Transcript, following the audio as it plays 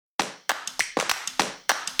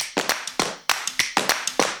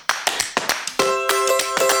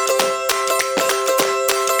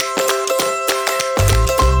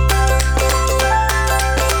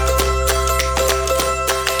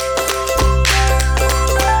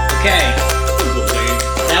Okay.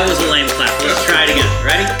 That was a lame clap. Let's try it again.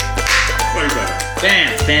 Ready?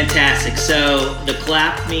 Bam. Fantastic. So the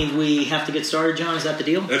clap means we have to get started, John? Is that the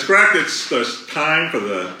deal? That's correct. It's time for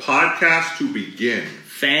the podcast to begin.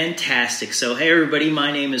 Fantastic. So, hey, everybody.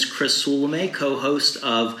 My name is Chris Sulame, co-host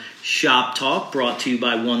of Shop Talk, brought to you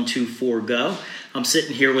by 124Go. I'm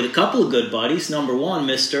sitting here with a couple of good buddies. Number one,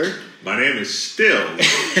 Mr. My name is still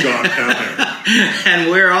John Callahan.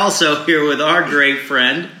 And we're also here with our great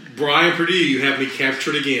friend, Brian Purdue. You have me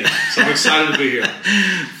captured again, so I'm excited to be here.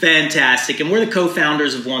 Fantastic. And we're the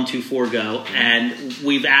co-founders of 124Go, and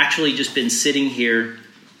we've actually just been sitting here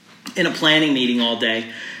in a planning meeting all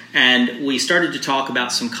day, and we started to talk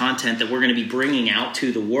about some content that we're going to be bringing out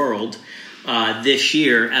to the world this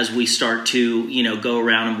year as we start to, go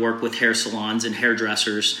around and work with hair salons and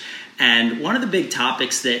hairdressers. And one of the big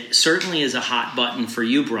topics that certainly is a hot button for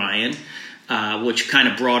you, Brian, which kind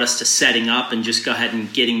of brought us to setting up and just go ahead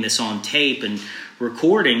and getting this on tape and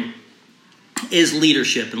recording, is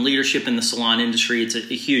leadership. And leadership in the salon industry, it's a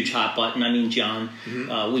huge hot button. I mean, John,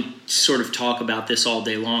 we sort of talk about this all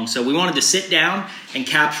day long. So we wanted to sit down and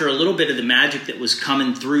capture a little bit of the magic that was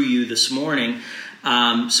coming through you this morning,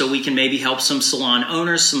 so we can maybe help some salon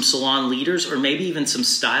owners, some salon leaders, or maybe even some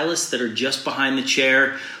stylists that are just behind the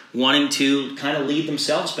chair wanting to kind of lead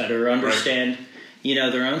themselves better or understand,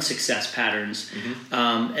 their own success patterns.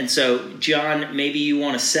 And so, John, maybe you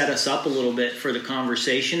want to set us up a little bit for the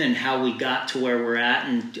conversation and how we got to where we're at,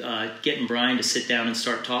 and getting Brian to sit down and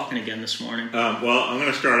start talking again this morning. Well, I'm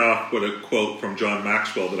going to start off with a quote from John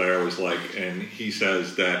Maxwell that I always like, and he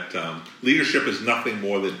says that leadership is nothing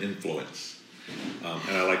more than influence.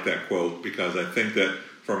 And I like that quote because I think that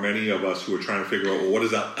for many of us who are trying to figure out, well, what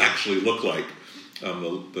does that actually look like?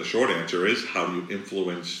 The short answer is, how do you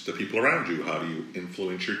influence the people around you? How do you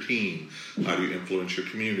influence your team? How do you influence your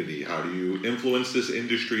community? How do you influence this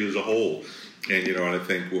industry as a whole? And, and I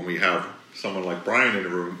think when we have someone like Brian in the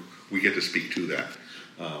room, we get to speak to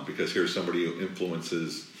that. Because here's somebody who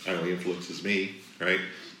influences me, right?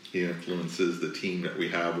 He influences the team that we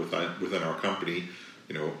have within our company,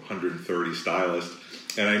 130 stylists.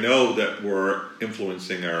 And I know that we're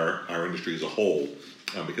influencing our industry as a whole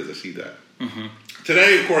because I see that.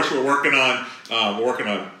 Today, of course, we're working on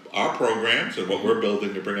our programs and what we're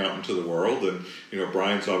building to bring out into the world. And,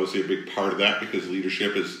 Brian's obviously a big part of that because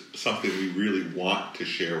leadership is something we really want to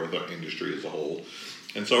share with our industry as a whole.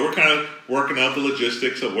 And so we're kind of working out the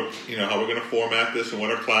logistics of what, how we're going to format this and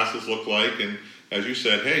what our classes look like. And as you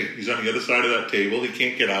said, hey, he's on the other side of that table. He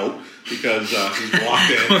can't get out because he's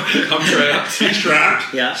locked in. I'm trapped. He's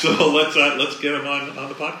trapped. Yeah. So let's get him on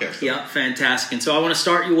the podcast. Yeah, fantastic. And so I want to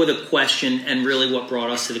start you with a question and really what brought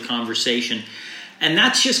us to the conversation. And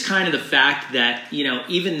that's just kind of the fact that,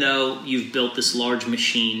 even though you've built this large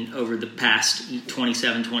machine over the past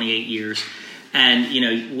 27, 28 years, and,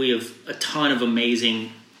 we have a ton of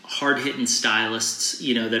amazing hard-hitting stylists,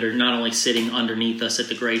 that are not only sitting underneath us at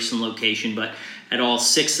the Grayson location, but at all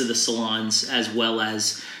 6 of the salons, as well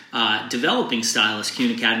as developing stylists.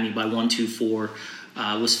 Kuhn Academy by 124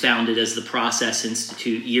 was founded as the Process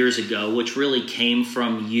Institute years ago, which really came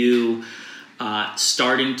from you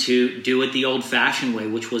starting to do it the old-fashioned way,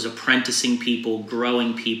 which was apprenticing people,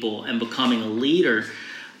 growing people, and becoming a leader.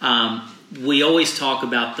 We always talk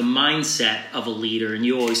about the mindset of a leader, and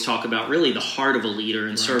you always talk about really the heart of a leader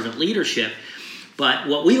and servant leadership. But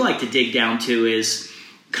what we like to dig down to is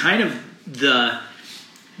kind of the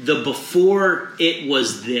before it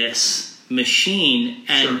was this machine,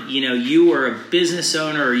 and you were a business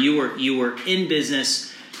owner, or you were in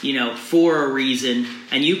business, for a reason,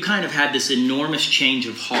 and you kind of had this enormous change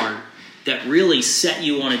of heart that really set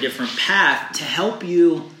you on a different path to help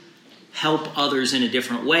others in a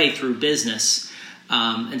different way through business.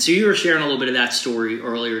 And so you were sharing a little bit of that story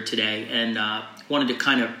earlier today, and wanted to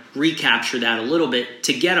kind of recapture that a little bit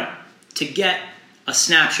to get a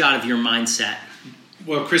snapshot of your mindset.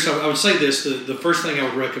 Well, Chris, I would say this. The first thing I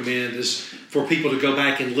would recommend is for people to go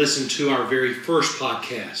back and listen to our very first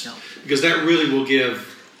podcast, because that really will give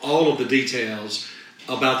all of the details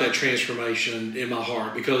about that transformation in my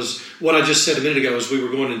heart. Because what I just said a minute ago as we were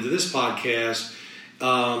going into this podcast,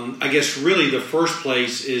 I guess really the first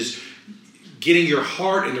place is getting your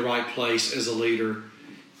heart in the right place as a leader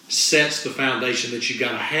sets the foundation that you've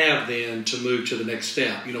got to have then to move to the next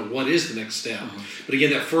step. What is the next step? But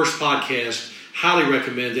again, that first podcast, highly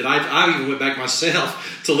recommended. I even went back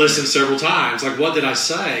myself to listen several times. Like, what did I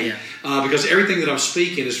say? Because everything that I'm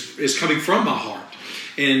speaking is coming from my heart.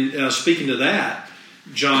 And speaking to that,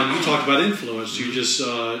 John, you talked about influence. You just,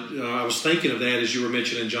 I was thinking of that as you were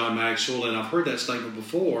mentioning John Maxwell, and I've heard that statement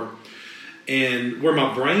before. And where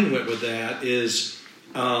my brain went with that is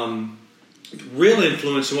real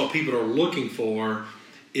influence and what people are looking for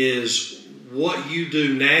is what you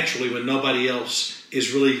do naturally when nobody else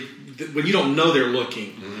is really, when you don't know they're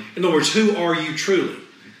looking. In other words, who are you truly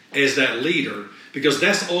as that leader? Because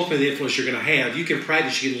that's ultimately the influence you're going to have. You can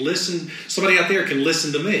practice, you can listen, somebody out there can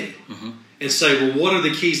listen to me and say, well, what are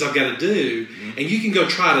the keys I've got to do? And you can go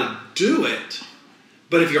try to do it,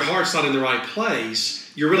 but if your heart's not in the right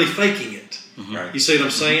place, you're really faking it. Right. You see what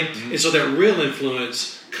I'm saying? And so that real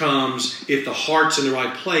influence comes if the heart's in the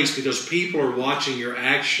right place, because people are watching your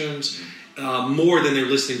actions more than they're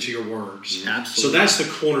listening to your words. Absolutely. So that's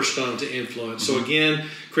the cornerstone to influence. So again,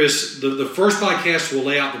 Chris, the first podcast will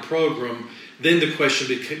lay out the program. Then the question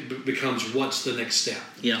becomes, what's the next step?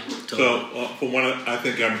 Yeah, totally. So, from what I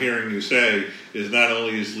think I'm hearing you say is not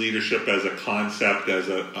only is leadership as a concept, as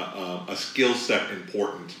a skill set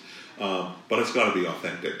important, but it's got to be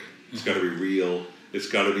authentic. It's got to be real. It's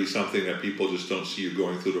got to be something that people just don't see you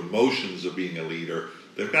going through the motions of being a leader.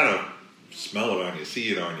 They've got to smell it on you,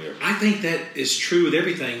 see it on you. I think that is true with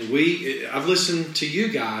everything. I've listened to you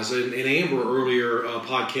guys and Amber earlier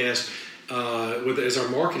podcast as our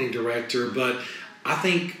marketing director, but I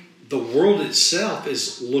think the world itself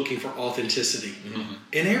is looking for authenticity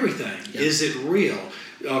in everything. Yeah. Is it real?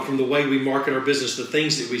 From the way we market our business, the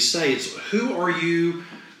things that we say, it's who are you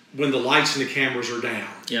when the lights and the cameras are down?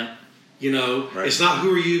 Yeah. You know, It's not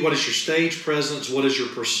who are you, what is your stage presence, what is your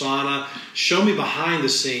persona. Show me behind the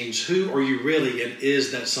scenes, who are you really, and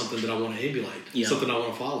is that something that I want to emulate, something I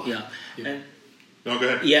want to follow? Yeah. And, no, go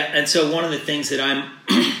ahead. Yeah, and so one of the things that I'm,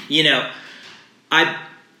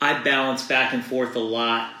 I balance back and forth a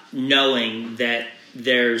lot, knowing that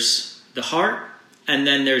there's the heart and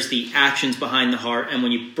then there's the actions behind the heart, and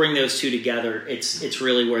when you bring those two together, it's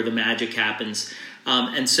really where the magic happens.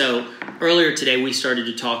 And so earlier today we started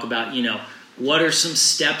to talk about, what are some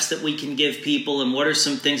steps that we can give people and what are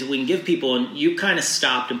some things that we can give people, and you kind of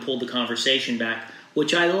stopped and pulled the conversation back,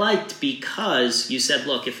 which I liked, because you said,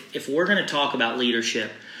 look, if we're going to talk about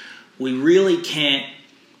leadership, we really can't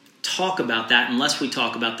talk about that unless we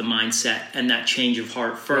talk about the mindset and that change of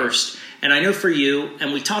heart first. And I know for you,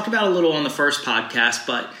 and we talked about a little on the first podcast,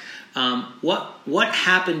 but what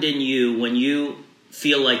happened in you when you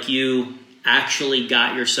feel like you actually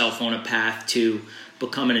got yourself on a path to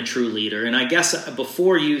becoming a true leader? And I guess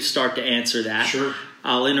before you start to answer that, sure,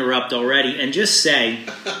 I'll interrupt already and just say,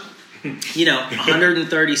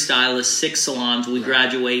 130 stylists, 6 salons. We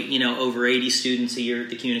graduate, over 80 students a year at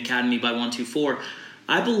the CUNY Academy by 124.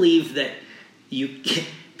 I believe that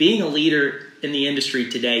being a leader in the industry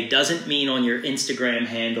today doesn't mean on your Instagram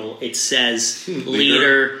handle it says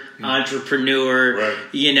leader, entrepreneur,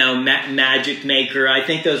 magic maker. I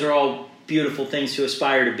think those are all beautiful things to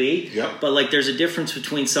aspire to be. Yep. But there's a difference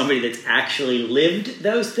between somebody that's actually lived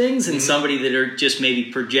those things and somebody that are just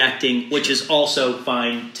maybe projecting, which is also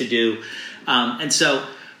fine to do. And so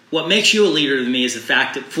what makes you a leader to me is the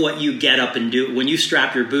fact that what you get up and do when you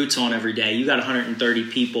strap your boots on every day, you got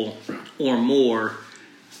 130 people or more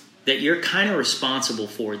that you're kind of responsible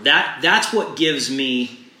for. That's what gives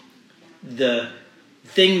me the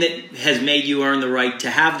thing that has made you earn the right to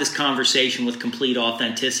have this conversation with complete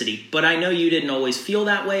authenticity. But I know you didn't always feel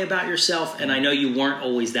that way about yourself, and I know you weren't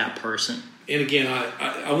always that person. And again,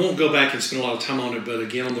 I won't go back and spend a lot of time on it, but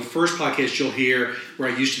again, on the first podcast you'll hear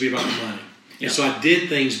where I used to be about the money. Yeah. And so I did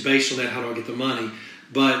things based on that, how do I get the money?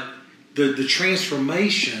 But the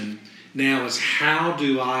transformation now is how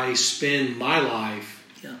do I spend my life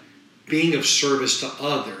being of service to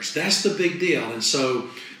others? That's the big deal. And so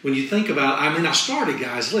when you think about, I started,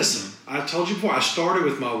 guys, listen, I told you before, I started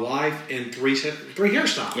with my wife and three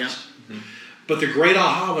hairstylists. Yeah. But the great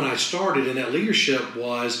aha when I started in that leadership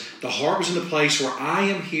was the heart was in the place where I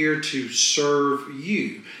am here to serve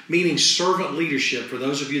you, meaning servant leadership. For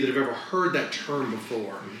those of you that have ever heard that term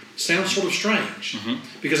before, sounds sort of strange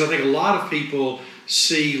because I think a lot of people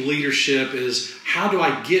see leadership as how do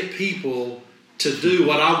I get people to do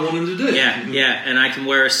what I want them to do. Yeah, and I can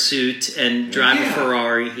wear a suit and drive a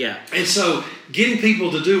Ferrari, And so getting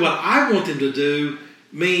people to do what I want them to do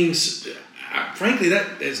means, frankly,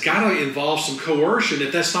 that it's got to involve some coercion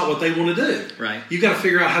if that's not what they want to do. Right. You've got to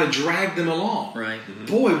figure out how to drag them along. Right.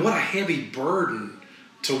 Boy, what a heavy burden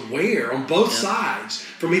to wear on both sides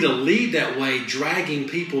for me to lead that way, dragging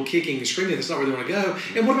people, kicking and screaming. That's not where they want to go.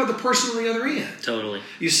 And what about the person on the other end? Totally.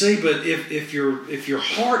 You see, but if your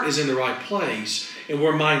heart is in the right place, and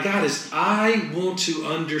where my God is, I want to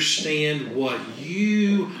understand what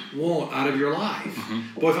you want out of your life.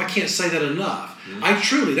 Boy, if I can't say that enough,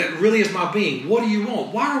 that really is my being. What do you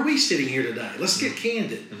want? Why are we sitting here today? Let's get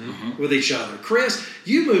candid with each other. Chris,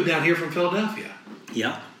 you moved down here from Philadelphia.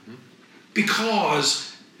 Yeah. because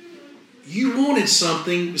you wanted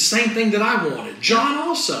something, the same thing that I wanted. John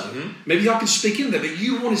also. Maybe y'all can speak into that, but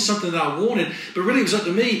you wanted something that I wanted. But really, it was up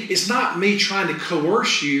to me. It's not me trying to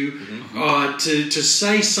coerce you to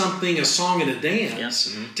say something, a song and a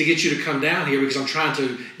dance, to get you to come down here because I'm trying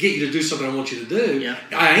to get you to do something I want you to do. Yeah.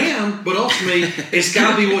 I am, but ultimately, it's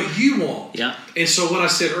got to be what you want. Yeah. And so what I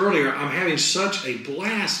said earlier, I'm having such a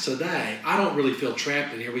blast today. I don't really feel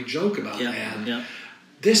trapped in here. We joke about that. Yeah.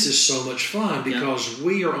 This is so much fun because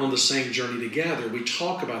we are on the same journey together. We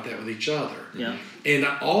talk about that with each other. Yeah. And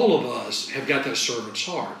all of us have got that servant's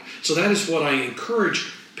heart. So that is what I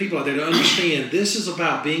encourage people out there to understand. This is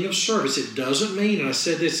about being of service. It doesn't mean, and I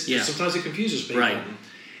said this, sometimes it confuses people. Right.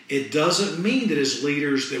 It doesn't mean that as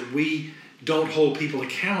leaders that we don't hold people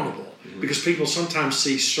accountable because people sometimes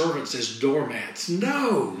see servants as doormats.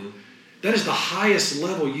 No. That is the highest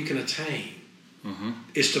level you can attain.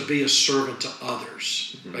 Is to be a servant to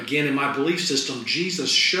others. Again, in my belief system, Jesus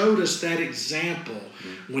showed us that example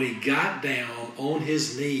when he got down on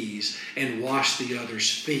his knees and washed the other's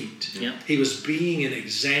feet. He was being an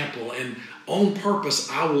example, and on purpose,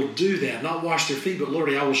 I will do that. Not wash their feet, but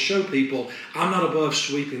literally, I will show people I'm not above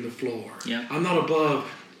sweeping the floor. I'm not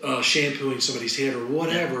above shampooing somebody's head or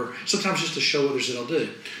whatever. Sometimes just to show others that I'll do.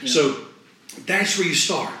 So that's where you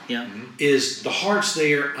start. Is the heart's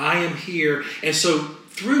there, I am here. And so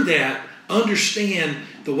through that, understand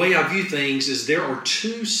the way I view things is there are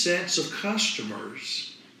two sets of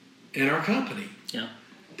customers in our company.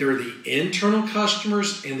 There are the internal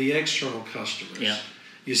customers and the external customers.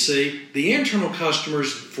 You see, the internal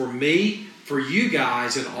customers for me, for you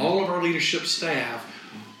guys, and all of our leadership staff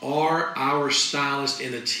are our stylists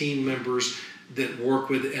and the team members that work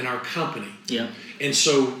within our company. And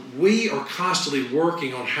so we are constantly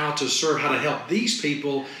working on how to serve, how to help these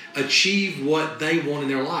people achieve what they want in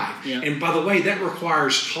their life. And by the way, that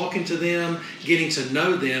requires talking to them, getting to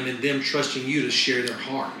know them, and them trusting you to share their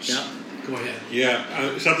hearts. Go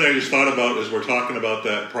ahead. Something I just thought about as we're talking about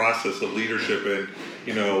that process of leadership and,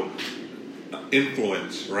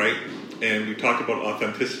 influence, right? And we talked about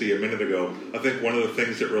authenticity a minute ago. I think one of the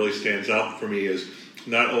things that really stands out for me is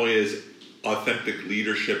not only is authentic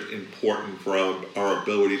leadership important for our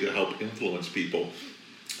ability to help influence people,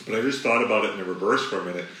 but I just thought about it in the reverse for a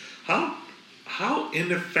minute. How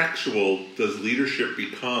ineffectual does leadership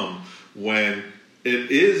become when it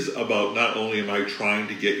is about not only am I trying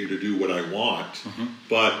to get you to do what I want,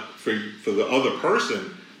 but for the other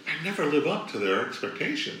person, I never live up to their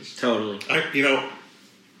expectations. Totally.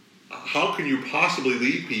 How can you possibly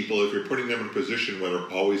lead people if you're putting them in a position where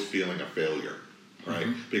they're always feeling a failure? Right?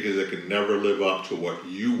 Because they can never live up to what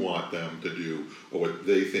you want them to do or what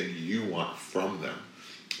they think you want from them.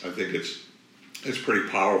 I think it's pretty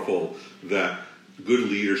powerful that good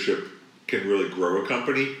leadership can really grow a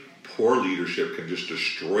company. Poor leadership can just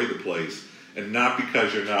destroy the place, and not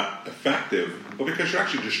because you're not effective, but because you're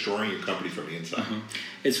actually destroying your company from the inside.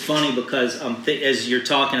 It's funny because as you're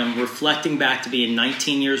talking, I'm reflecting back to being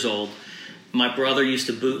 19 years old. My brother used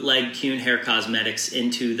to bootleg Kuhn Hair Cosmetics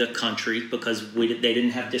into the country because they didn't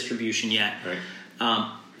have distribution yet.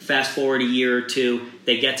 Fast forward a year or two,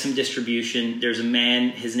 they get some distribution. There's a man,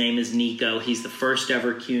 his name is Nico. He's the first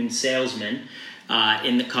ever Kuhn salesman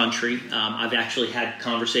in the country. I've actually had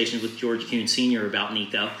conversations with George Kuhn Sr. about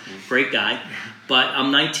Nico. Great guy. But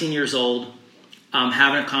I'm 19 years old. I'm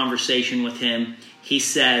having a conversation with him. He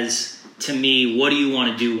says to me, "What do you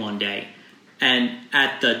want to do one day?" And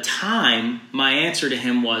at the time, my answer to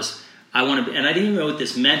him was, I want to be, and I didn't even know what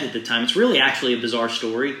this meant at the time. It's really actually a bizarre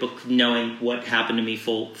story, but knowing what happened to me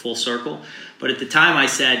full circle. But at the time I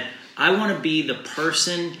said, I want to be the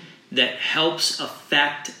person that helps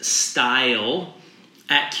affect style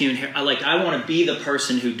at Kuhn Hair. I want to be the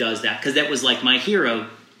person who does that, because that was like my hero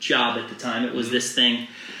job at the time. It was this thing.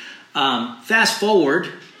 Fast forward,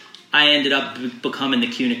 I ended up becoming the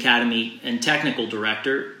Kuhn Academy and technical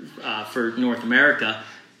director for North America.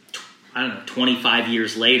 25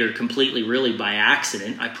 years later, completely really by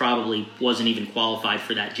accident. I probably wasn't even qualified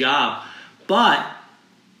for that job. But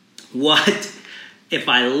if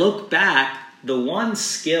I look back, the one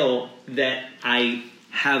skill that I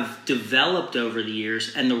have developed over the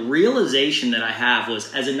years and the realization that I have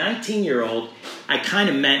was, as a 19-year-old, I kind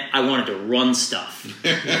of meant I wanted to run stuff.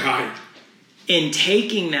 Right. In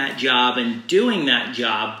taking that job and doing that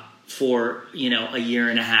job for a year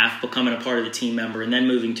and a half, becoming a part of the team member, and then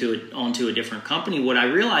moving onto a different company, what I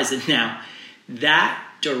realize is now that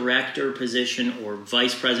director position or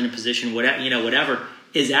vice president position, whatever,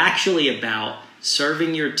 is actually about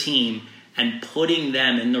serving your team and putting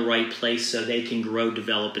them in the right place so they can grow,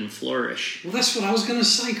 develop, and flourish. Well, that's what I was going to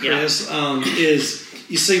say, Chris, is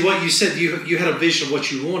you see what you said, you had a vision of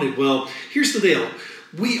what you wanted. Well, here's the deal.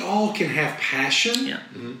 We all can have passion,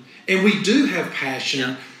 and we do have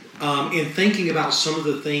passion in thinking about some of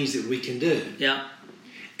the things that we can do. Yeah.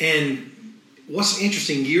 And what's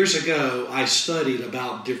interesting, years ago, I studied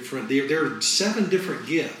about there are 7 different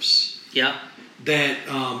gifts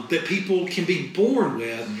that people can be born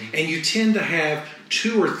with, and you tend to have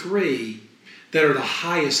 2 or 3 that are the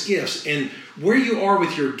highest gifts. And where you are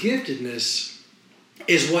with your giftedness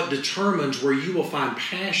is what determines where you will find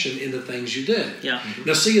passion in the things you do. Yeah.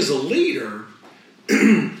 Now, see, as a leader,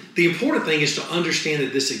 the important thing is to understand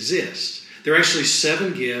that this exists. There are actually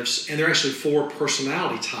 7 gifts, and there are actually 4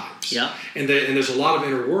 personality types. Yeah. And there's a lot of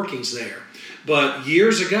inner workings there. But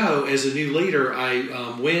years ago, as a new leader,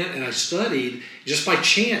 I went and I studied just by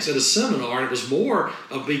chance at a seminar. And it was more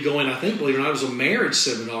of me going, I think, believe it or not, it was a marriage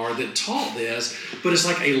seminar that taught this. But it's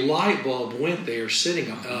like a light bulb went there sitting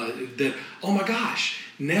that, oh my gosh,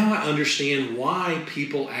 now I understand why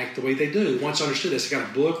people act the way they do. Once I understood this, I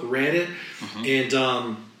got a book, read it.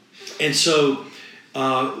 And so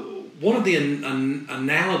one of the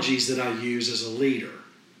analogies that I use as a leader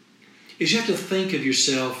is you have to think of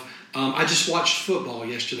yourself. I just watched football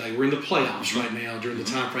yesterday. We're in the playoffs right now during the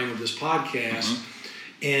time frame of this podcast.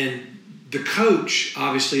 And the coach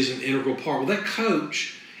obviously is an integral part. Well, that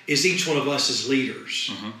coach is each one of us as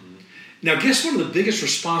leaders. Now, guess one of the biggest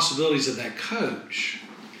responsibilities of that coach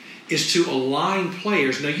is to align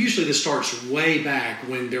players. Now, usually this starts way back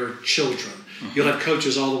when they're children. You'll have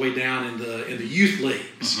coaches all the way down in the youth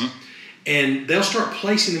leagues. And they'll start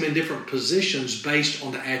placing them in different positions based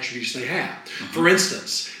on the attributes they have. For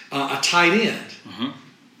instance, a tight end.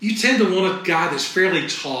 You tend to want a guy that's fairly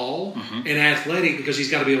tall and athletic because he's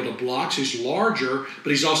got to be able to block, so he's larger, but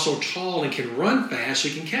he's also tall and can run fast so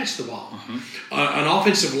he can catch the ball. An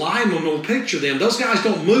offensive lineman will picture them. Those guys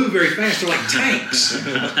don't move very fast. They're like tanks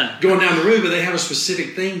going down the road, but they have a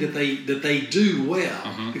specific thing that they do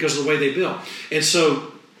well because of the way they build. And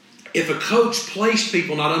so if a coach placed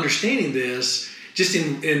people not understanding this just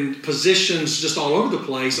in positions just all over the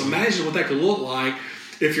place, imagine what that could look like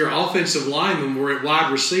if your offensive lineman were at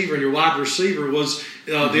wide receiver and your wide receiver was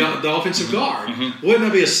the offensive guard. Wouldn't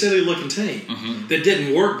that be a silly-looking team that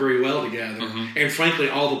didn't work very well together? And frankly,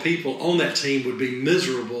 all the people on that team would be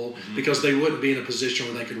miserable because they wouldn't be in a position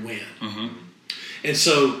where they could win. And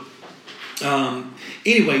so,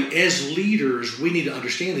 anyway, as leaders, we need to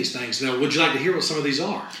understand these things. Now, would you like to hear what some of these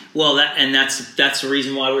are? Well, that's the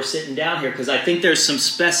reason why we're sitting down here, because I think there's some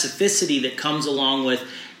specificity that comes along with,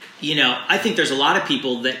 I think there's a lot of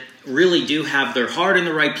people that really do have their heart in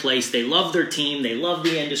the right place. They love their team. They love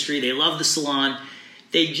the industry. They love the salon.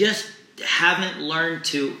 They just haven't learned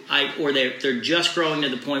to, or they're just growing to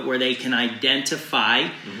the point where they can identify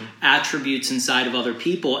attributes inside of other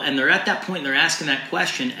people. And they're at that point and they're asking that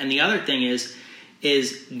question. And the other thing is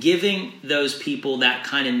giving those people that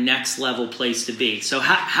kind of next level place to be. So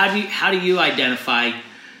how do you identify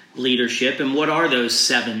leadership, and what are those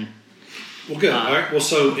 7? Well, good. All right. Well,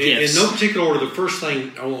 so in no particular order, the first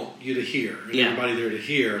thing I want you to hear, and everybody there to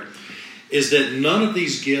hear, is that none of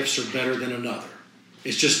these gifts are better than another.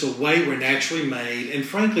 It's just the way we're naturally made. And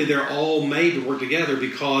frankly, they're all made to work together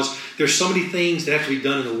because there's so many things that have to be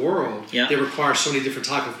done in the world that require so many different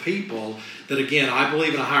type of people that, again, I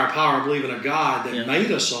believe in a higher power. I believe in a God that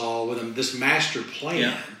made us all with this master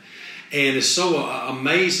plan. And it's so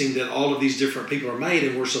amazing that all of these different people are made,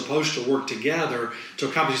 and we're supposed to work together to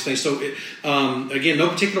accomplish these things. So, again, no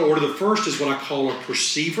particular order. The first is what I call a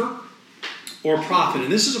perceiver or a prophet.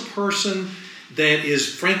 And this is a person that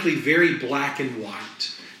is, frankly, very black and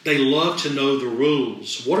white. They love to know the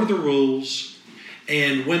rules. What are the rules?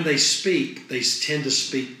 And when they speak, they tend to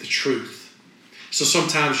speak the truth. So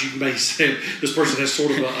sometimes you may say this person has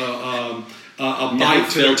sort of a bite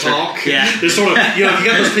to their talk. There's sort of, you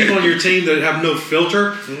got those people on your team that have no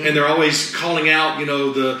filter, and they're always calling out,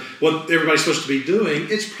 what everybody's supposed to be doing.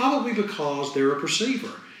 It's probably because they're a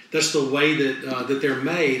perceiver. That's the way that they're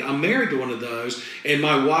made. I'm married to one of those, and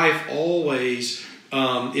my wife always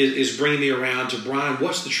is bringing me around to, Brian,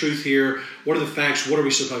 what's the truth here? What are the facts? What are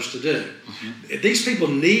we supposed to do? These people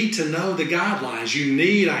need to know the guidelines. You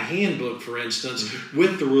need a handbook, for instance,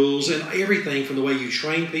 with the rules and everything from the way you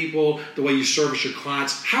train people, the way you service your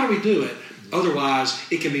clients. How do we do it? Otherwise,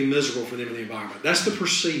 it can be miserable for them in the environment. That's the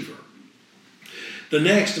perceiver. The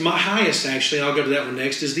next, my highest actually, I'll go to that one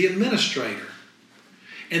next, is the administrator.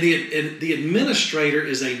 And the administrator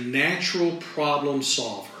is a natural problem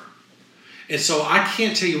solver. And so I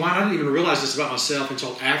can't tell you why. I didn't even realize this about myself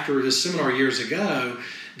until after this seminar years ago,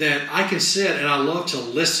 that I can sit and I love to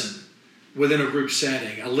listen within a group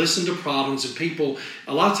setting. I listen to problems, and people,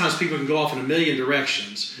 a lot of times people can go off in a million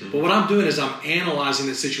directions. Mm-hmm. But what I'm doing is I'm analyzing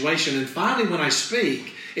the situation, and finally when I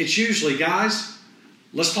speak, it's usually, guys,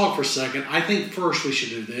 let's talk for a second. I think first we should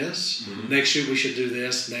do this. Mm-hmm. Next we should do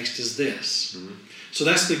this. Next is this. Mm-hmm. So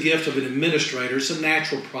that's the gift of an administrator. It's a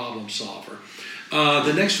natural problem solver.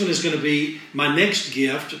 The next one is going to be my next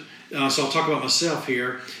gift. So I'll talk about myself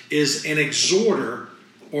here, is an exhorter,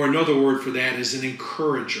 or another word for that is an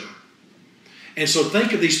encourager. And so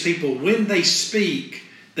think of these people, when they speak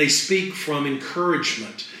from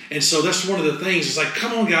encouragement. And so that's one of the things. It's like,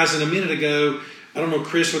 come on, guys, and a minute ago, I don't know,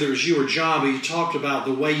 Chris, whether it was you or John, but you talked about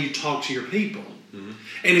the way you talk to your people. Mm-hmm.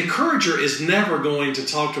 An encourager is never going to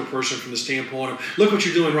talk to a person from the standpoint of, look what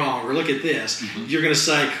you're doing wrong, or look at this. Mm-hmm. You're going to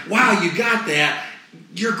say, wow, you got that.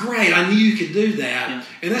 You're great. I knew you could do that. Yeah.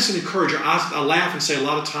 And that's an encourager. I laugh and say a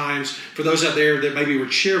lot of times, for those out there that maybe were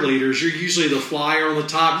cheerleaders, you're usually the flyer on the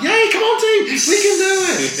top. Yay, come on, team. We can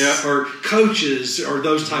do it. Yeah. Or coaches, or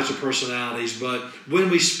those types of personalities. But when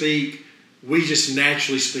we speak, we just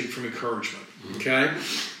naturally speak from encouragement. Okay?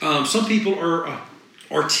 Some people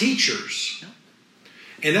are teachers.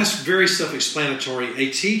 And that's very self-explanatory.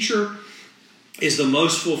 A teacher is the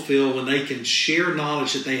most fulfilled when they can share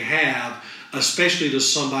knowledge that they have, especially to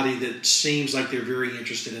somebody that seems like they're very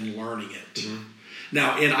interested in learning it. Mm-hmm.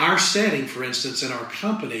 Now, in our setting, for instance, in our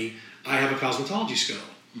company, I have a cosmetology school.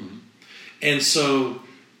 Mm-hmm. And so,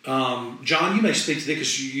 John, you may speak to this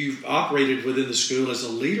because you've operated within the school as a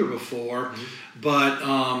leader before, mm-hmm. but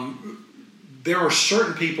there are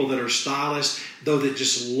certain people that are stylists, though, that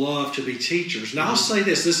just love to be teachers. Now, mm-hmm. I'll say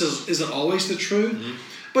this isn't always the truth, mm-hmm.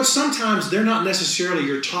 but sometimes they're not necessarily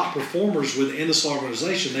your top performers within this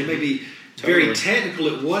organization. They may be very technical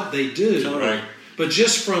at what they do. Totally. But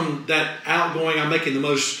just from that outgoing, I'm making the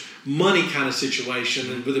most money kind of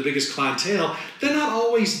situation and with the biggest clientele, they're not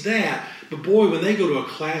always that. But boy, when they go to a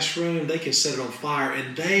classroom, they can set it on fire,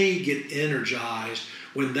 and they get energized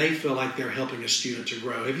when they feel like they're helping a student to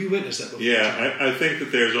grow. Have you witnessed that before? Yeah, I think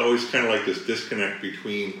that there's always kind of like this disconnect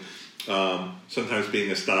between sometimes being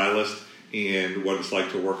a stylist and what it's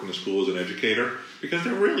like to work in the school as an educator, because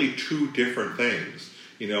they're really two different things.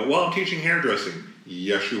 You know, well, I'm teaching hairdressing.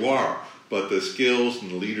 Yes, you are. But the skills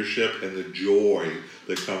and the leadership and the joy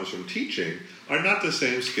that comes from teaching are not the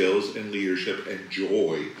same skills and leadership and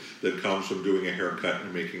joy that comes from doing a haircut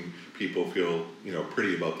and making people feel,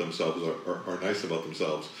 pretty about themselves or nice about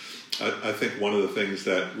themselves. I think one of the things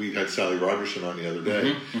that we had Sally Rogerson on the other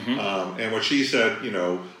day, mm-hmm. And what she said,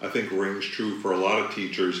 I think rings true for a lot of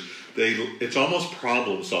teachers. It's almost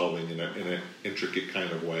problem solving in an intricate kind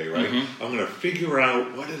of way, right? Mm-hmm. I'm going to figure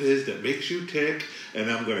out what it is that makes you tick, and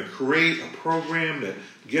I'm going to create a program that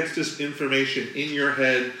gets this information in your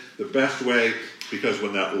head the best way, because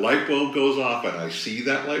when that light bulb goes off and I see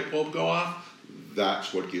that light bulb go off,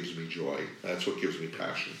 that's what gives me joy. That's what gives me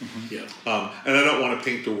passion. Mm-hmm. Yeah. And I don't want to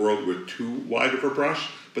paint the world with too wide of a brush,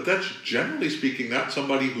 but that's generally speaking not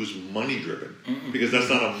somebody who's money driven, because that's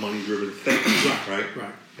not a money driven thing, right?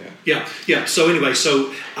 Right. Yeah. So anyway,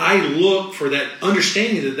 so I look for that,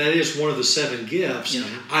 understanding that is one of the 7 gifts. Yeah.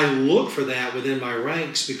 I look for that within my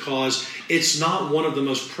ranks because it's not one of the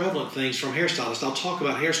most prevalent things from hairstylists. I'll talk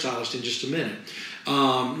about hairstylists in just a minute.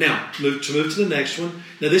 Now, move to the next one.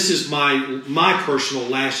 Now, this is my personal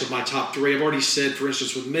last of my top 3. I've already said, for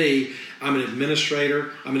instance, with me, I'm an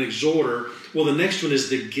administrator, I'm an exhorter. Well, the next one is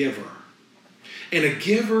the giver. And a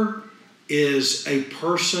giver is a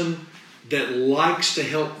person that likes to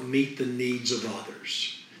help meet the needs of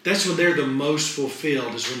others. That's when they're the most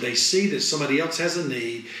fulfilled, is when they see that somebody else has a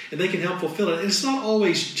need and they can help fulfill it. And it's not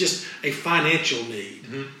always just a financial need.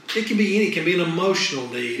 Mm-hmm. It can be an emotional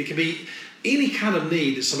need. It can be any kind of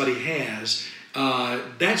need that somebody has.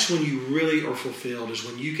 That's when you really are fulfilled, is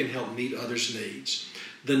when you can help meet others' needs.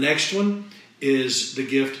 The next one is the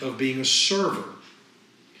gift of being a server.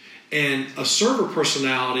 And a server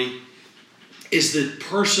personality is the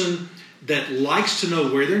person that likes to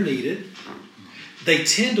know where they're needed. They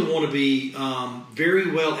tend to want to be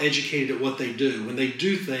very well educated at what they do. When they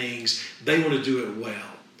do things, they want to do it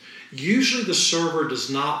well. Usually the server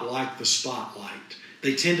does not like the spotlight.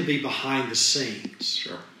 They tend to be behind the scenes.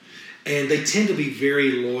 Sure. And they tend to be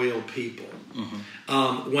very loyal people.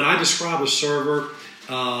 Mm-hmm. When I describe a server,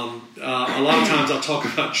 a lot of times I'll talk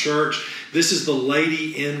about church. This is the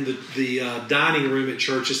lady in the dining room at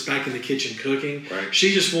church that's back in the kitchen cooking. Right.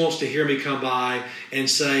 She just wants to hear me come by and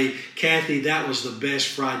say, Kathy, that was the best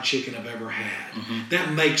fried chicken I've ever had. Mm-hmm.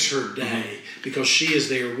 That makes her day because she is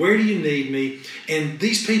there. Where do you need me? And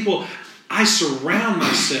these people, I surround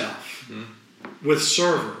myself with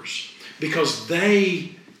servers because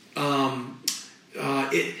they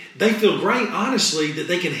they feel great, honestly, that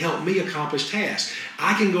they can help me accomplish tasks.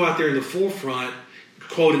 I can go out there in the forefront,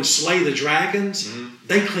 quote, and slay the dragons. Mm-hmm.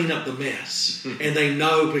 They clean up the mess. Mm-hmm. And they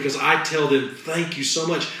know, because I tell them, thank you so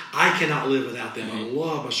much. I cannot live without them. Mm-hmm. I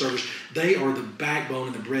love my servers. They are the backbone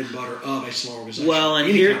and the bread and butter of a small organization. Well,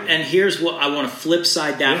 and here's what I want to flip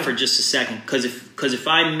side that for just a second. Because if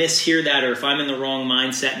I mishear that, or if I'm in the wrong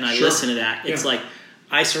mindset and I listen to that, it's like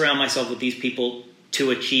I surround myself with these people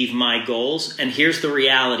to achieve my goals, and here's the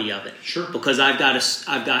reality of it. Sure. Because I've got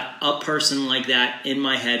a person like that in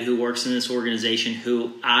my head who works in this organization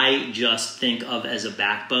who I just think of as a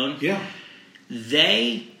backbone. Yeah.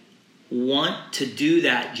 They want to do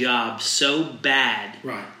that job so bad.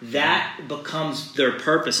 Right. That becomes their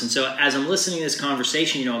purpose. And so as I'm listening to this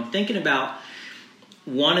conversation, I'm thinking about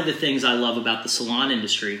one of the things I love about the salon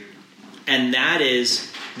industry, and that is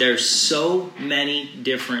there's so many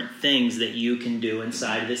different things that you can do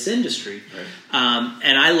inside of this industry. Right.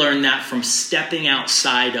 And I learned that from stepping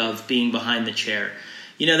outside of being behind the chair.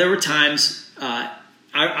 There were times,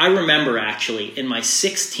 I remember actually in my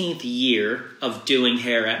 16th year of doing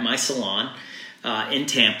hair at my salon in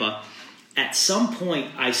Tampa, at some point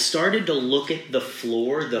I started to look at the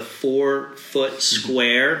floor, the 4-foot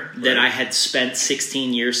square that I had spent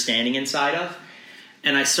 16 years standing inside of,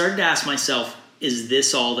 and I started to ask myself, is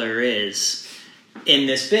this all there is in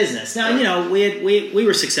this business? Now, we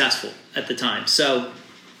were successful at the time. So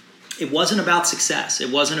it wasn't about success. It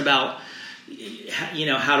wasn't about,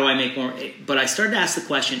 how do I make more? But I started to ask the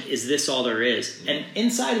question, is this all there is? And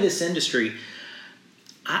inside of this industry,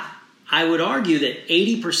 I would argue that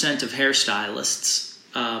 80% of hairstylists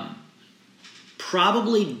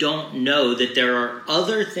probably don't know that there are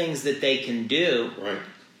other things that they can do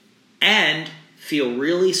and feel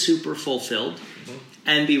really super fulfilled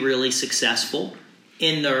and be really successful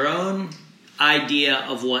in their own idea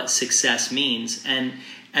of what success means. And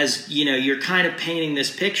as you're kind of painting this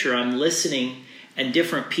picture, I'm listening and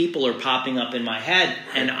different people are popping up in my head,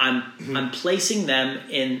 and I'm placing them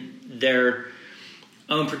in their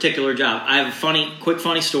own particular job. I have a quick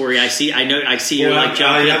funny story. I see you're like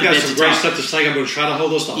jumping at the bit to talk. I've got some great stuff to say. I'm going to try to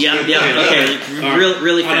hold those thoughts. Yeah, okay.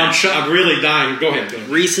 Really fast. I'm really dying. Go ahead.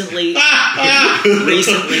 Recently,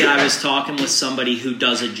 I was talking with somebody who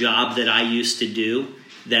does a job that I used to do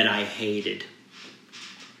that I hated.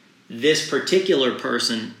 This particular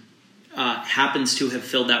person happens to have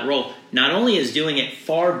filled that role. Not only is doing it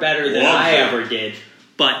far better than I ever did,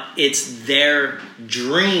 but it's their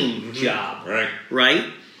dream job, right?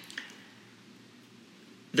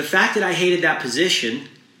 The fact that I hated that position,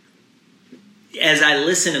 as I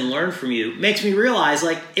listen and learn from you, makes me realize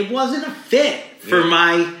it wasn't a fit for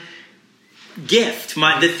my gift,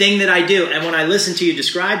 the thing that I do. And when I listen to you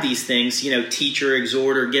describe these things, teacher,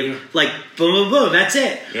 exhorter, give, boom, boom, boom, that's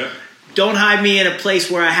it. Yeah. Don't hide me in a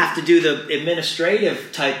place where I have to do the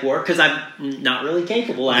administrative type work because I'm not really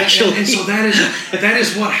capable, actually. And so that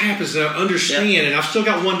is what happens. I understand, and I've still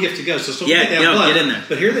got one gift to go, so get that. Get in there.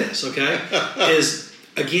 But hear this, okay? Is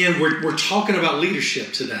again, we're talking about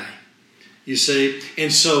leadership today. You see,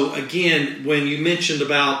 and so again, when you mentioned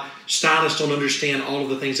about stylists don't understand all of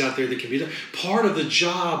the things out there that can be done, part of the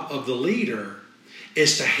job of the leader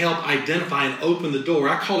is to help identify and open the door.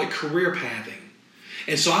 I call it career pathing.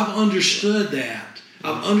 And so I've understood that.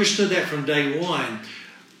 I've understood that from day one.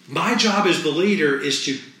 My job as the leader is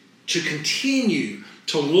to continue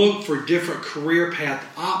to look for different career path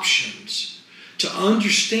options, to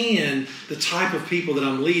understand the type of people that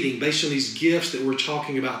I'm leading based on these gifts that we're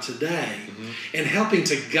talking about today, and helping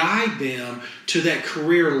to guide them to that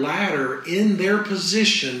career ladder in their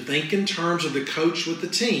position. Think in terms of the coach with the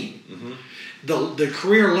team. The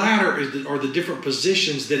career ladder are the different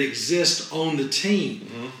positions that exist on the team.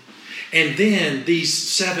 And then these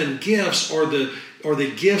 7 gifts are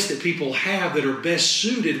the gifts that people have that are best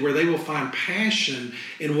suited, where they will find passion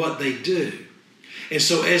in what they do. And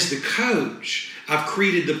so as the coach, I've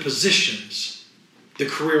created the positions, the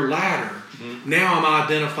career ladder. Now I'm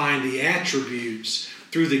identifying the attributes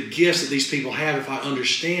through the gifts that these people have, if I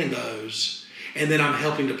understand those. And then I'm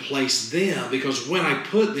helping to place them, because when I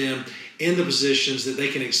put them in the positions that they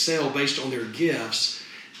can excel based on their gifts,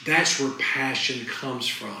 that's where passion comes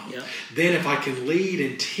from. Yep. Then if I can lead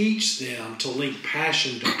and teach them to link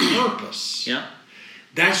passion to purpose,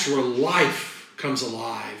 that's where life comes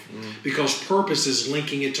alive. Because purpose is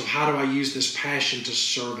linking it to how do I use this passion to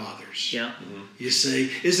serve others. You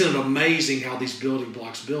see, isn't it amazing how these building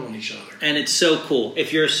blocks build on each other? And it's so cool.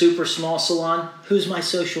 If you're a super small salon, who's my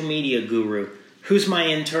social media guru? Who's my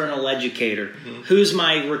internal educator? Who's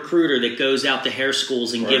my recruiter that goes out to hair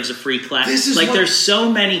schools and gives a free class? There's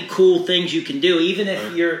so many cool things you can do, even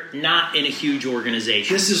if you're not in a huge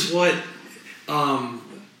organization. This is what,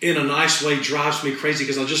 in a nice way, drives me crazy,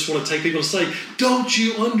 because I just want to take people and say, don't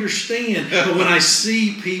you understand? But when I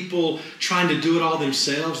see people trying to do it all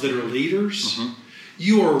themselves that are leaders,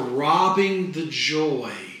 you are robbing the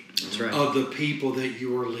joy of the people that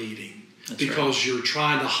you are leading. Because you're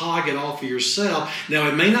trying to hog it all for yourself. Now,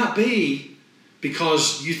 it may not be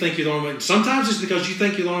because you think you're the only one. Sometimes it's because you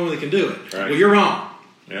think you're the only one that can do it. Right. Well, you're wrong.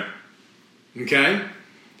 Yeah. Okay?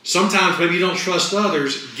 Sometimes maybe you don't trust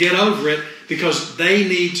others. Get over it, because they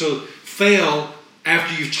need to fail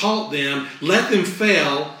after you've taught them. Let them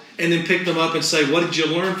fail, and then pick them up and say, what did you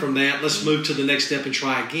learn from that? Let's move to the next step and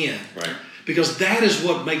try again. Right. Because that is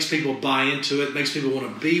what makes people buy into it, makes people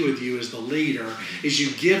want to be with you as the leader, is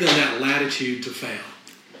you give them that latitude to fail.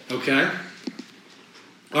 Okay?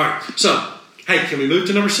 All right. So, hey, can we move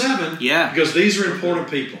to number 7? Yeah. Because these are important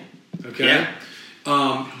people. Okay?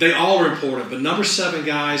 Yeah. They all are important. But number 7,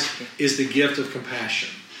 guys, is the gift of compassion.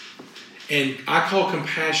 And I call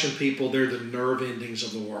compassion people, they're the nerve endings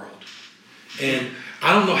of the world. And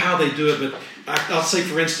I don't know how they do it, but I'll say,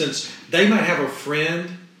 for instance, they might have a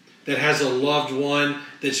friend that has a loved one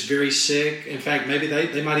that's very sick. In fact, maybe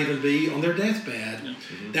they might even be on their deathbed. Yeah.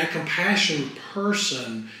 That compassion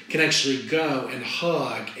person can actually go and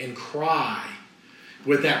hug and cry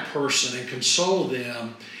with that person and console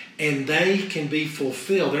them, and they can be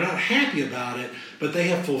fulfilled. They're not happy about it, but they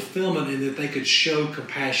have fulfillment in that they could show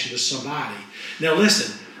compassion to somebody. Now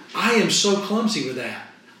listen, I am so clumsy with that.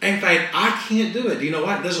 In fact, I can't do it. Do you know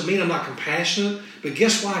what? It doesn't mean I'm not compassionate, but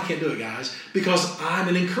guess why I can't do it, guys? Because I'm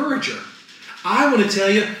an encourager. I want to tell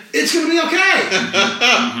you, it's going to be okay.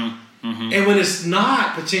 And when it's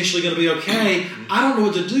not potentially going to be okay, I don't know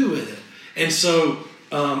what to do with it. And so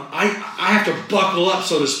I have to buckle up,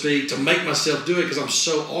 so to speak, to make myself do it, because I'm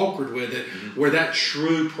so awkward with it, where that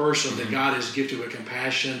true person that God has gifted with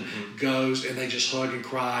compassion goes and they just hug and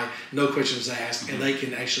cry, no questions asked, and they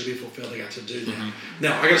can actually be fulfilled. They got to do that.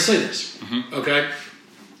 Now, I got to say this, okay?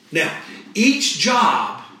 Now, each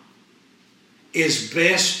job is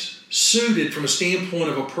best suited from a standpoint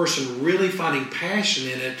of a person really finding passion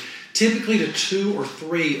in it, typically to 2 or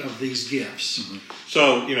 3 of these gifts.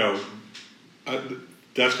 So,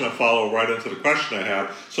 that's going to follow right into the question I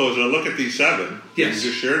have. So as I look at these 7 that you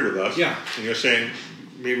just shared with us, and you're saying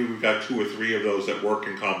maybe we've got 2 or 3 of those that work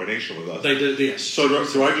in combination with us. They do, yes. So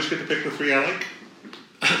do I just get to pick the 3 I like?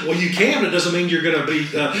 Well, you can, but it doesn't mean you're going to be,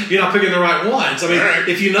 you're not picking the right ones. I mean,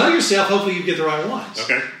 if you know yourself, hopefully you get the right ones.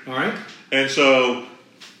 Okay. All right? And so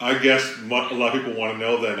I guess a lot of people want to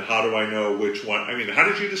know then, how do I know which one? I mean, how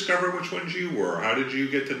did you discover which ones you were? How did you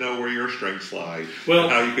get to know where your strengths lie? Well,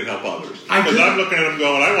 and how you can help others? Because I'm looking at them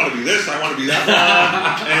going, I want to be this, I want to be that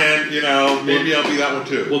one, and, maybe I'll be that one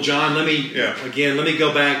too. Well, John, let me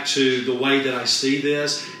go back to the way that I see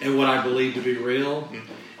this and what I believe to be real,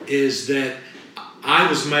 is that I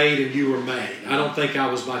was made and you were made. I don't think I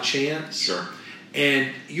was by chance. Sure.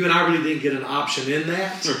 And you and I really didn't get an option in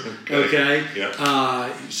that. Okay?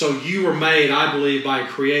 Yeah. So you were made, I believe, by a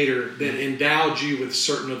creator that endowed you with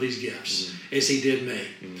certain of these gifts, as he did me.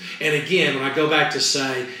 And again, when I go back to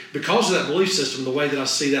say, because of that belief system, the way that I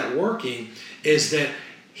see that working is that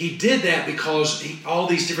he did that because all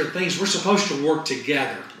these different things, we're supposed to work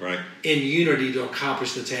together in unity to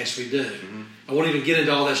accomplish the tasks we do. I won't even get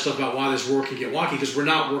into all that stuff about why this work can get wonky, because we're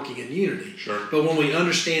not working in unity. Sure. But when we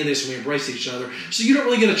understand this and we embrace each other, so you don't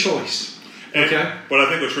really get a choice. Okay? But I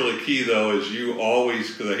think what's really key, though, is you always,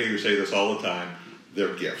 because I hear you say this all the time,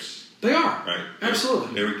 they're gifts. They are. Right?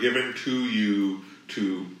 Absolutely. They were given to you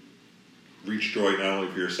to reach joy not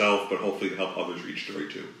only for yourself, but hopefully to help others reach joy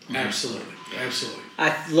too. Absolutely. Absolutely.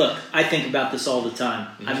 I think about this all the time.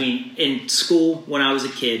 I mean, in school, when I was a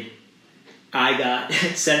kid, I got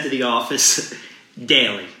sent to the office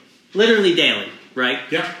daily. Literally daily, right?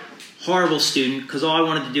 Yep. Horrible student, because all I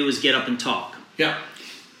wanted to do was get up and talk. Yep.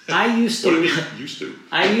 I used to... What do you mean, used to?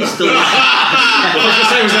 I used to... Well, I was going to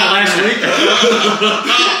say, was that last week?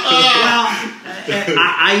 Well,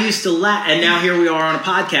 I used to laugh, and now here we are on a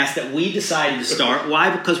podcast that we decided to start.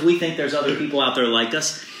 Why? Because we think there's other people out there like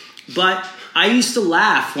us. But I used to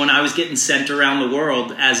laugh when I was getting sent around the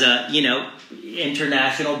world as a,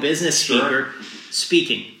 international business speaker,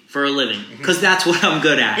 speaking for a living, because that's what I'm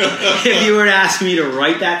good at. If you were to ask me to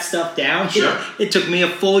write that stuff down, it took me a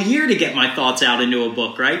full year to get my thoughts out into a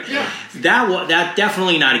book, right? Yeah. That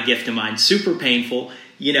definitely not a gift of mine. Super painful.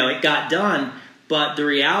 It got done, but the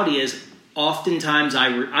reality is, oftentimes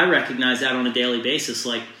I recognize that on a daily basis.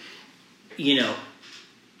 Like,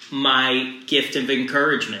 my gift of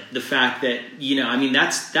encouragement. The fact that, I mean,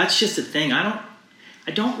 that's just a thing. I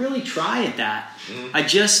don't really try at that. I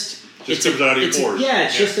just comes out of your pores.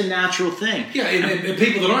 It's just a natural thing. Yeah, and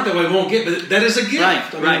people that aren't that way won't get, but that is a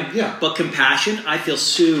gift. Right. Yeah. But compassion, I feel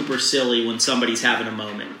super silly when somebody's having a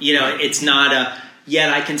moment. It's not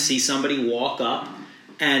yet I can see somebody walk up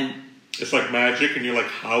and it's like magic, and you're like,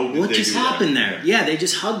 how did what they just do happened that? there? Yeah, they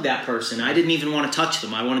just hugged that person. I didn't even want to touch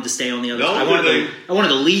them. I wanted to stay on the other side. I wanted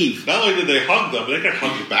to leave. Not only did they hug them, they got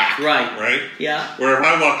hugged back. Right? Yeah. Where if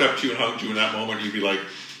I walked up to you and hugged you in that moment, you'd be like,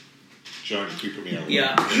 John, you're keeping me out.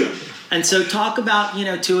 Yeah. And so talk about,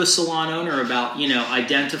 to a salon owner about,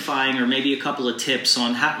 identifying or maybe a couple of tips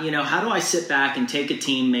on how do I sit back and take a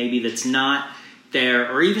team maybe that's not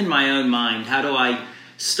there, or even my own mind. How do I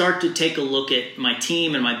start to take a look at my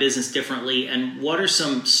team and my business differently, and what are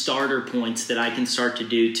some starter points that I can start to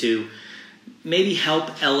do to maybe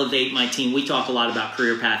help elevate my team? We talk a lot about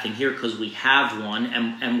career pathing here because we have one,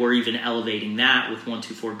 and we're even elevating that with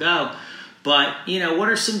 124 Go. But, what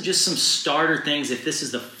are some starter things if this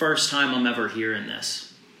is the first time I'm ever hearing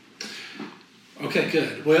this? Okay,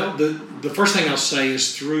 good. Well, the first thing I'll say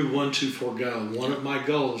is through 124 Go, one of my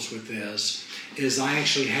goals with this is I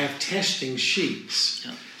actually have testing sheets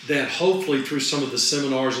that hopefully through some of the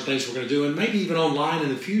seminars and things we're going to do, and maybe even online in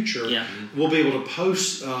the future, we'll be able to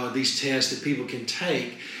post these tests that people can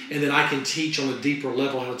take, and then I can teach on a deeper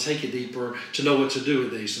level how to take it deeper to know what to do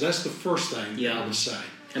with these. So that's the first thing I would say.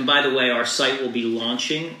 And by the way, our site will be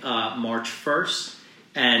launching March 1st,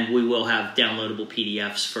 and we will have downloadable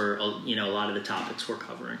PDFs for a lot of the topics we're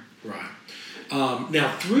covering. Right.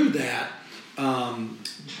 Now, through that,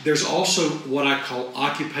 there's also what I call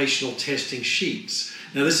occupational testing sheets.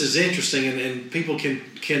 Now, this is interesting, and people can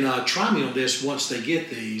try me on this once they get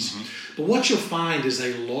these. Mm-hmm. But what you'll find is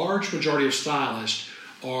a large majority of stylists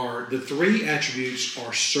are the three attributes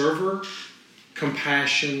are server,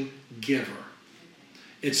 compassion, giver.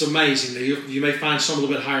 It's amazing. You may find some a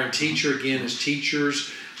little bit higher in teacher, again, as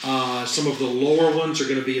teachers. Some of the lower ones are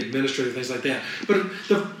going to be administrative, things like that. But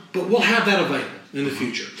we'll have that available in the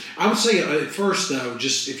future. I would say at first, though,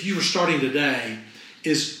 just if you were starting today,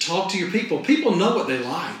 is talk to your people. People know what they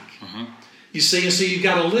like. Mm-hmm. You see, and so you've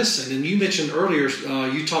got to listen. And you mentioned earlier,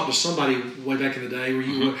 you talked to somebody way back in the day where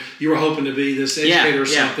you were hoping to be this educator or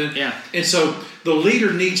something. Yeah. And so the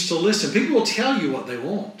leader needs to listen. People will tell you what they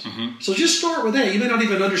want. Mm-hmm. So just start with that. You may not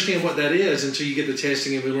even understand what that is until you get the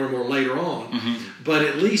testing and we learn more later on. Mm-hmm. But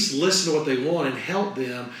at least listen to what they want and help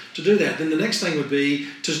them to do that. Then the next thing would be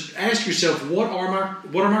to ask yourself, what are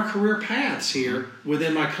my career paths here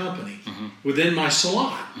within my company, within my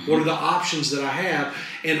salon? What are the options that I have?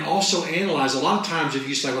 And also analyze. A lot of times if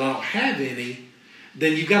you say, well, I don't have any,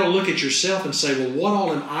 then you've got to look at yourself and say, well, what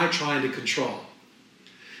all am I trying to control?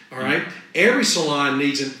 All right? Every salon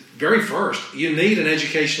needs, very first, you need an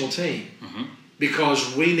educational team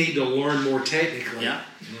because we need to learn more technically. Yeah.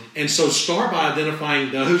 And so start by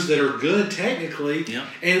identifying those that are good technically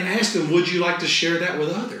and ask them, would you like to share that with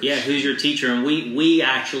others? Yeah, who's your teacher? And we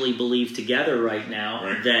actually believe together right now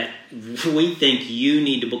that we think you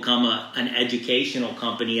need to become an educational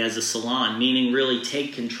company as a salon, meaning really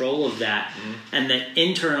take control of that. Mm-hmm. And the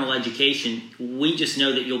internal education, we just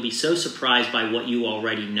know that you'll be so surprised by what you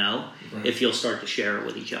already know if you'll start to share it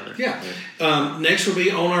with each other. Yeah. Next will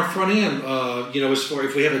be on our front end. As far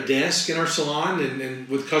if we have a desk in our salon and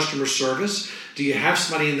with customer service, do you have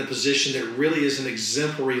somebody in the position that really is an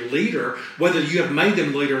exemplary leader? Whether you have made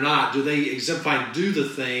them lead or not, do they exemplify and do the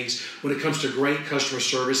things when it comes to great customer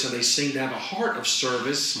service and they seem to have a heart of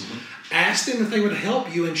service? Mm-hmm. Ask them if they would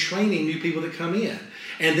help you in training new people that come in.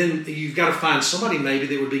 And then you've got to find somebody maybe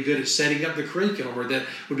that would be good at setting up the curriculum or that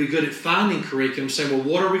would be good at finding curriculum, saying, well,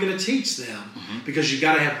 what are we going to teach them? Mm-hmm. Because you've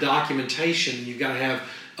got to have documentation. You've got to have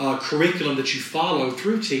curriculum that you follow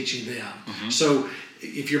through teaching them. Mm-hmm. So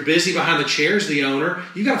if you're busy behind the chairs, the owner,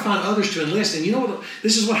 you've got to find others to enlist. And you know what?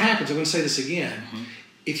 This is what happens. I'm going to say this again. Mm-hmm.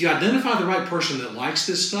 If you identify the right person that likes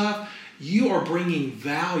this stuff, you are bringing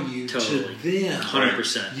value to them.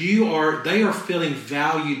 100%. They are feeling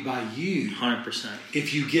valued by you. 100%.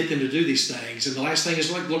 If you get them to do these things. And the last thing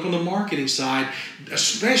is look on the marketing side,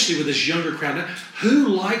 especially with this younger crowd. Now, who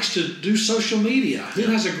likes to do social media? Who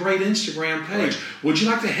has a great Instagram page? Right. Would you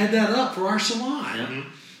like to head that up for our salon?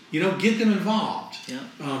 Yeah. Get them involved. Yeah.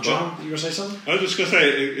 John, you want to say something? I was just going to say,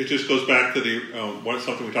 it just goes back to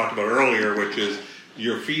something we talked about earlier, which is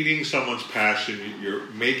you're feeding someone's passion. You're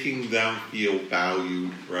making them feel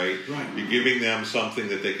valued, right? You're giving them something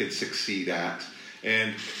that they can succeed at.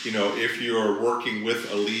 And, if you're working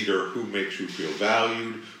with a leader who makes you feel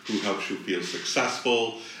valued, who helps you feel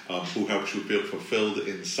successful, who helps you feel fulfilled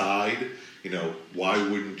inside, why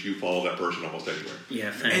wouldn't you follow that person almost anywhere?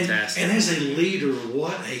 Yeah, fantastic. And as a leader,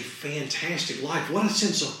 what a fantastic life. What a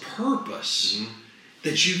sense of purpose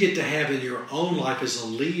that you get to have in your own life as a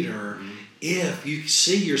leader if you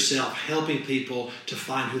see yourself helping people to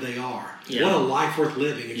find who they are. Yeah. What a life worth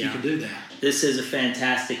living if you can do that. This is a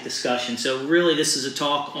fantastic discussion. So really, this is a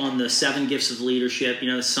talk on the 7 gifts of leadership.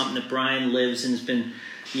 It's something that Brian lives and has been,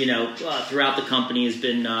 throughout the company has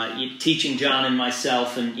been teaching John and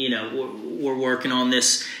myself, and we're working on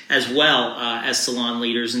this as well as salon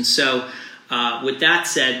leaders. And so, with that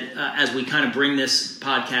said, as we kind of bring this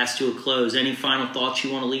podcast to a close, any final thoughts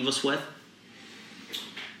you want to leave us with?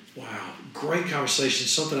 Wow, great conversation.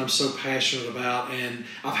 Something I'm so passionate about, and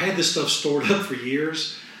I've had this stuff stored up for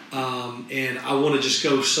years. And I want to just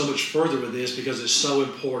go so much further with this because it's so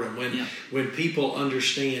important when people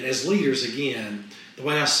understand, as leaders, again, the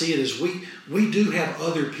way I see it is we do have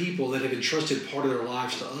other people that have entrusted part of their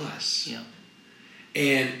lives to us. Yeah.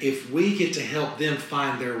 And if we get to help them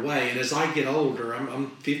find their way, and as I get older,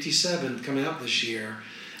 I'm 57 coming up this year.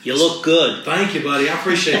 You look good. Thank you, buddy. I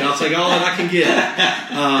appreciate it. I'll take all that I can get.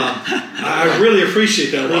 I really appreciate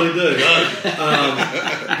that. I really do.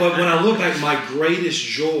 But when I look back, my greatest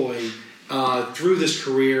joy through this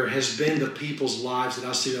career has been the people's lives that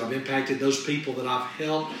I see that I've impacted, those people that I've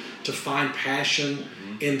helped to find passion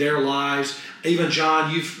in their lives. Even, John,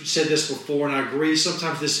 you've said this before, and I agree.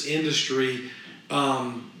 Sometimes this industry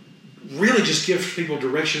really just gives people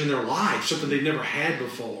direction in their life, something they've never had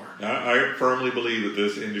before. I firmly believe that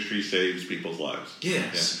this industry saves people's lives.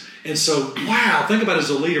 Yes. Yeah. And so, wow, think about it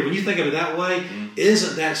as a leader. When you think of it that way,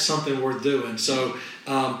 isn't that something worth doing? So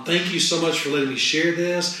thank you so much for letting me share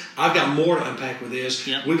this. I've got more to unpack with this.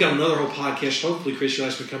 Yep. We've got another whole podcast. Hopefully, Chris, you'll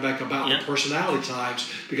ask me to come back about the personality types,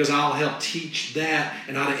 because I'll help teach that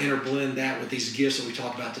and how to interblend that with these gifts that we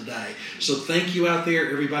talked about today. So thank you out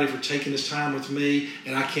there, everybody, for taking this time with me,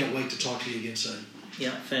 and I can't wait to talk to you again soon.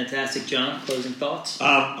 Yeah, fantastic. John, closing thoughts?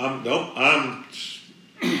 I'm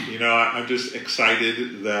just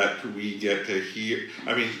excited that we get to hear.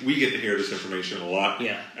 I mean, we get to hear this information a lot.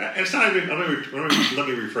 Yeah. And it's not even. Let me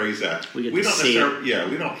rephrase that. We don't see it. Yeah,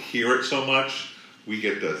 we don't hear it so much. We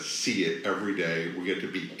get to see it every day. We get to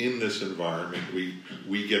be in this environment. We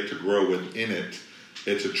get to grow within it.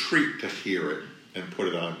 It's a treat to hear it and put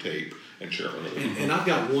it on tape and share it with other people. And I've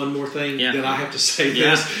got one more thing Yeah. that I have to say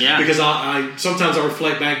Yeah. this Yeah. because I sometimes I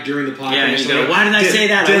reflect back during the podcast. Yeah, and you go, why did I say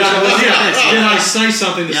that? Did I I say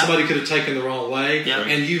something that Yeah. somebody could have taken the wrong way? Yeah.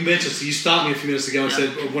 And you mentioned, so you stopped me a few minutes ago and Yeah. said,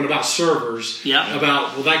 what about servers? Yeah.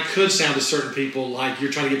 About, well, that could sound to certain people like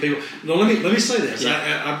you're trying to get people. No, let me say this.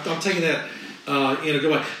 Yeah. I'm taking that in a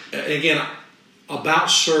good way. Again,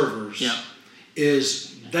 about servers is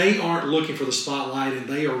they aren't looking for the spotlight, and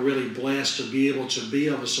they are really blessed to be able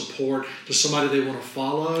to support to somebody they want to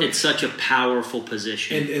follow. It's such a powerful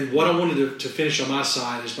position. And what I wanted to finish on my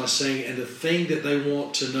side is by saying, and the thing that they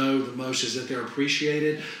want to know the most is that they're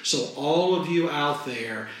appreciated. So all of you out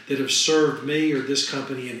there that have served me or this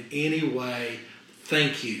company in any way,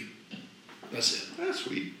 thank you. That's it. That's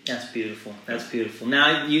sweet. That's beautiful. That's beautiful.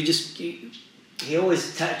 Now, he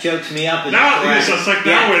always jokes me up. Now, it's like,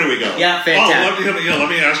 now where do we go? Yeah, fantastic. Let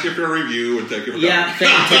me ask you for a review and take it. Yeah,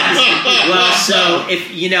 fantastic. Well, so if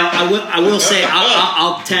I will say,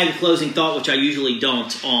 I'll tag a closing thought, which I usually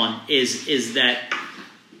don't. Is that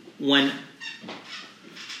when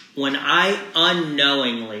I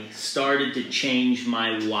unknowingly started to change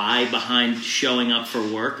my why behind showing up for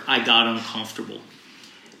work, I got uncomfortable.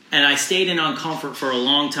 And I stayed in uncomfort for a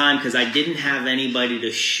long time because I didn't have anybody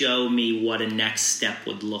to show me what a next step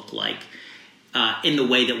would look like in the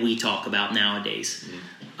way that we talk about nowadays.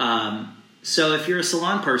 So if you're a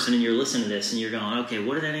salon person and you're listening to this and you're going, okay,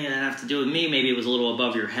 what did any of that have to do with me? Maybe it was a little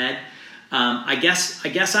above your head. I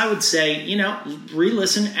guess I would say,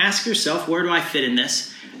 re-listen, ask yourself, where do I fit in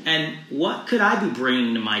this? And what could I be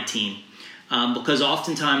bringing to my team? Because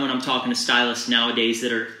oftentimes when I'm talking to stylists nowadays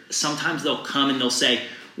sometimes they'll come and they'll say,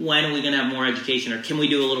 when are we going to have more education, or can we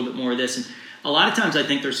do a little bit more of this? And a lot of times I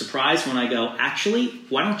think they're surprised when I go, actually,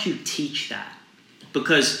 why don't you teach that?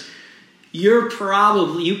 Because you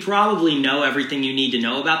probably know everything you need to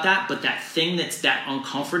know about that, but that thing that's that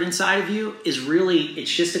uncomfort inside of you is really, it's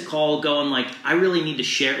just a call going like, I really need to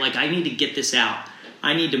share, like I need to get this out.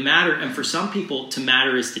 I need to matter, and for some people, to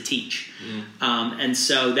matter is to teach. And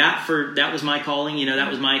so that was my calling. That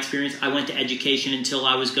was my experience. I went to education until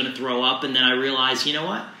I was going to throw up, and then I realized, you know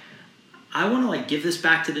what? I want to give this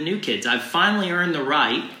back to the new kids. I've finally earned the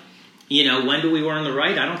right. When do we earn the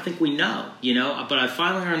right? I don't think we know. But I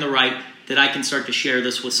finally earned the right that I can start to share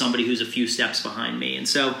this with somebody who's a few steps behind me. And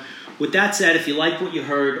so, with that said, if you like what you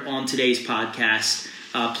heard on today's podcast,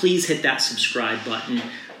 please hit that subscribe button.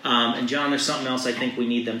 And John, there's something else I think we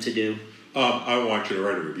need them to do. I want you to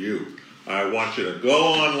write a review. I want you to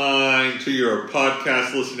go online to your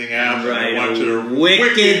podcast listening app. Right, and I want you to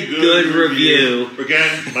wicked good review.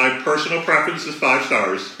 Again, my personal preference is 5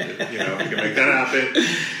 stars. You know, if you can make that happen.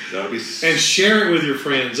 That'll be. And share it with your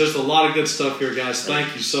friends. There's a lot of good stuff here, guys.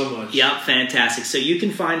 Thank you so much. Yep, fantastic. So you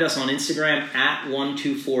can find us on Instagram at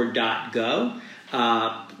 124.go.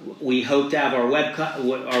 We hope to have our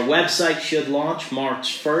website should launch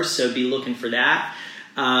March 1st, so be looking for that.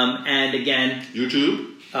 And again, YouTube.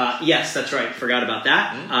 Yes, that's right. Forgot about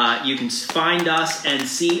that. You can find us and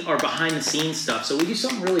see our behind-the-scenes stuff. So we do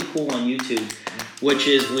something really cool on YouTube, which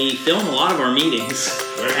is we film a lot of our meetings,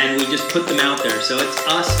 and we just put them out there. So it's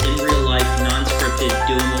us in real life, non-scripted,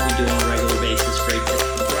 doing what we do on a regular basis. Great to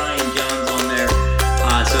Brian, John's on there.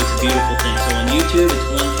 So it's a beautiful thing. So on YouTube, it's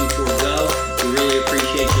 124go. We really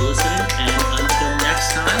appreciate you listening. And until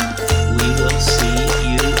next time, we will see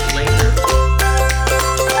you later.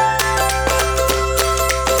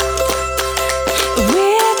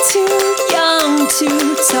 To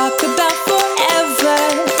talk about forever,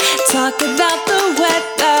 talk about the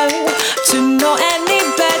weather, to know any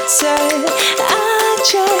better. I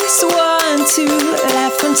just want to